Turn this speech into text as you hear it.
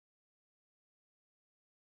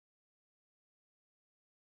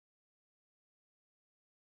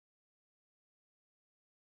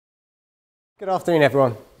Good afternoon,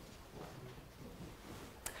 everyone.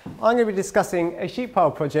 I'm going to be discussing a sheet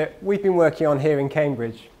pile project we've been working on here in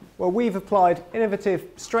Cambridge, where we've applied innovative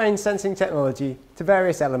strain sensing technology to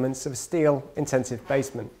various elements of a steel-intensive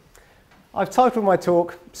basement. I've titled my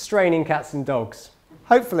talk, Straining Cats and Dogs.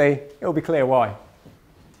 Hopefully, it will be clear why.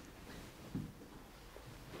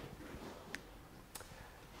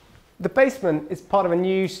 The basement is part of a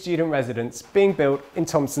new student residence being built in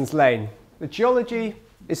Thompson's Lane. The geology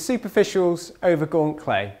is superficials over gaunt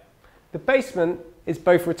clay. The basement is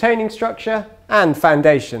both retaining structure and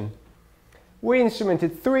foundation. We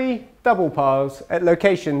instrumented 3 double piles at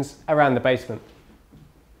locations around the basement.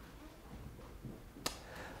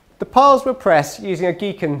 The piles were pressed using a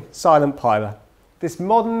GIKEN silent piler. This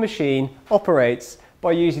modern machine operates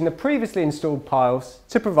by using the previously installed piles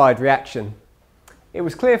to provide reaction. It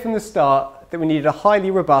was clear from the start that we needed a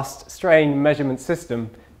highly robust strain measurement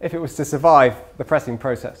system if it was to survive the pressing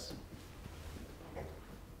process.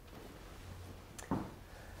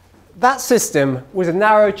 That system was a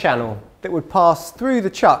narrow channel that would pass through the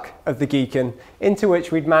chuck of the GIKEN into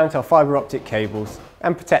which we'd mount our fibre optic cables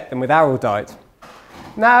and protect them with araldite.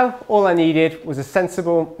 Now all I needed was a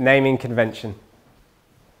sensible naming convention.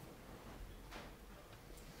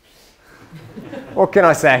 What can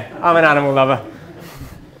I say? I'm an animal lover.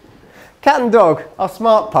 Cat and dog are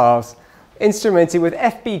smart piles instrumented with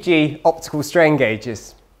FBG optical strain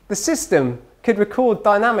gauges. The system could record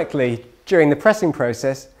dynamically during the pressing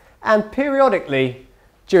process and periodically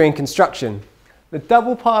during construction. The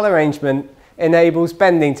double pile arrangement enables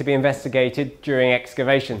bending to be investigated during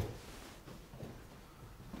excavation.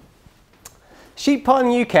 Sheet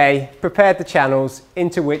Piling UK prepared the channels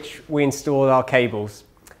into which we installed our cables.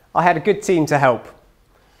 I had a good team to help.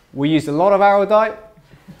 We used a lot of araldite,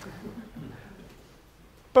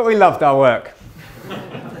 but we loved our work.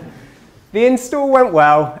 The install went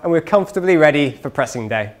well and we're comfortably ready for pressing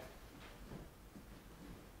day.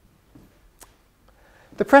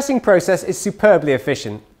 The pressing process is superbly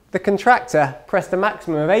efficient. The contractor pressed a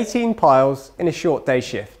maximum of 18 piles in a short day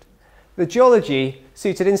shift. The geology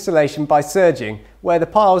suited installation by surging, where the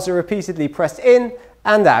piles are repeatedly pressed in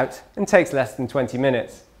and out and takes less than 20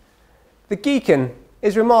 minutes. The GIKEN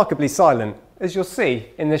is remarkably silent, as you'll see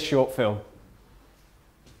in this short film.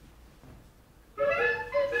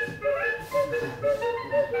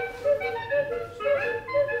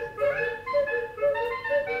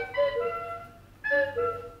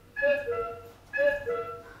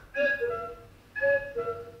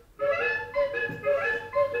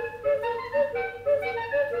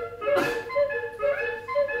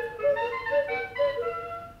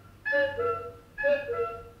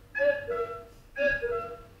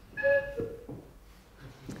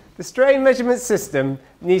 The strain measurement system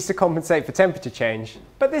needs to compensate for temperature change,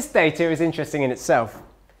 but this data is interesting in itself.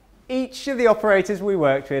 Each of the operators we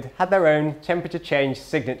worked with had their own temperature change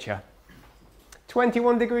signature.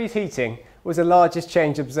 21 degrees heating was the largest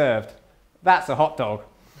change observed. That's a hot dog.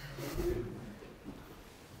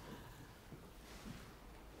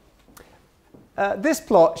 This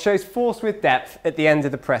plot shows force with depth at the end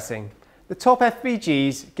of the pressing. The top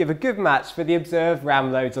FBGs give a good match for the observed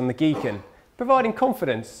ram loads on the GIKEN, providing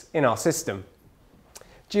confidence in our system.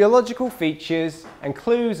 Geological features and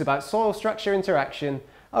clues about soil structure interaction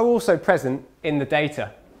are also present in the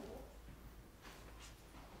data.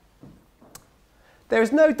 There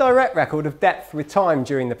is no direct record of depth with time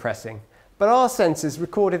during the pressing, but our sensors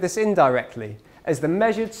recorded this indirectly as the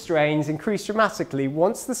measured strains increase dramatically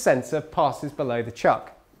once the sensor passes below the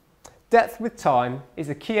chuck. Depth with time is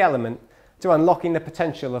a key element to unlocking the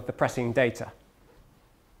potential of the pressing data.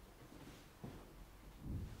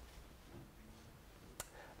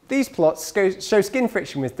 These plots show skin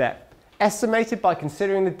friction with depth, estimated by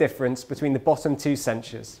considering the difference between the bottom 2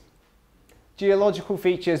 sensors. Geological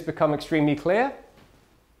features become extremely clear,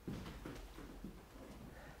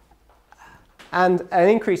 and an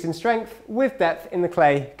increase in strength with depth in the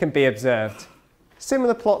clay can be observed.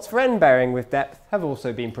 Similar plots for end bearing with depth have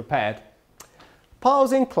also been prepared.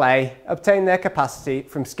 Piles in clay obtain their capacity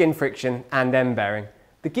from skin friction and end bearing.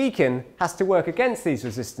 The GIKEN has to work against these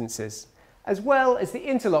resistances, as well as the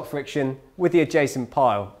interlock friction with the adjacent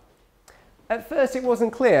pile. At first it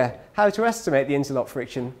wasn't clear how to estimate the interlock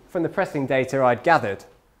friction from the pressing data I'd gathered.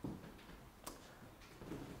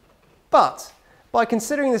 But by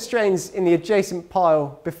considering the strains in the adjacent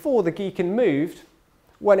pile before the GIKEN moved,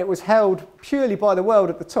 when it was held purely by the weld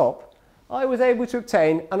at the top, I was able to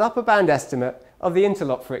obtain an upper bound estimate of the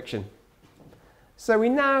interlock friction. So we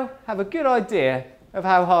now have a good idea of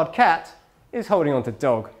how hard cat is holding on to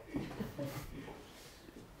dog.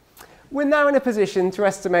 We're now in a position to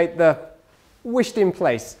estimate the wished in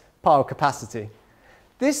place pile capacity.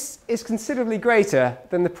 This is considerably greater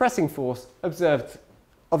than the pressing force observed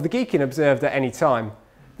of the GIKEN observed at any time.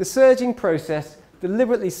 The surging process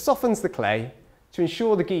deliberately softens the clay to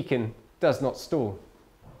ensure the GIKEN does not stall.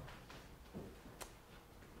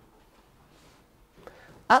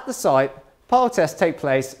 At the site, pile tests take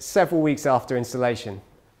place several weeks after installation.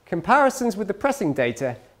 Comparisons with the pressing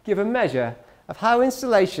data give a measure of how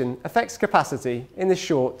installation affects capacity in the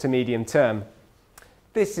short to medium term.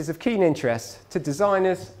 This is of keen interest to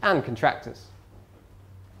designers and contractors.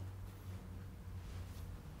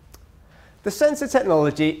 The sensor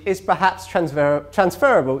technology is perhaps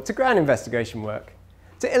transferable to ground investigation work.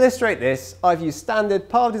 To illustrate this, I've used standard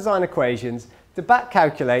pile design equations to back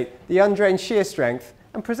calculate the undrained shear strength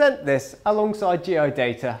and present this alongside geo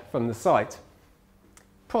data from the site.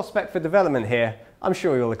 Prospect for development here, I'm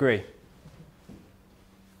sure you'll agree.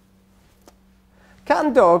 Cat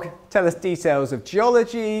and dog tell us details of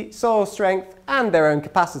geology, soil strength and their own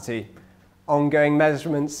capacity. Ongoing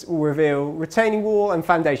measurements will reveal retaining wall and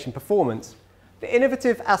foundation performance. The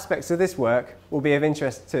innovative aspects of this work will be of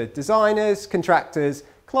interest to designers, contractors,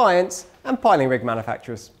 clients and piling rig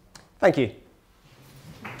manufacturers. Thank you.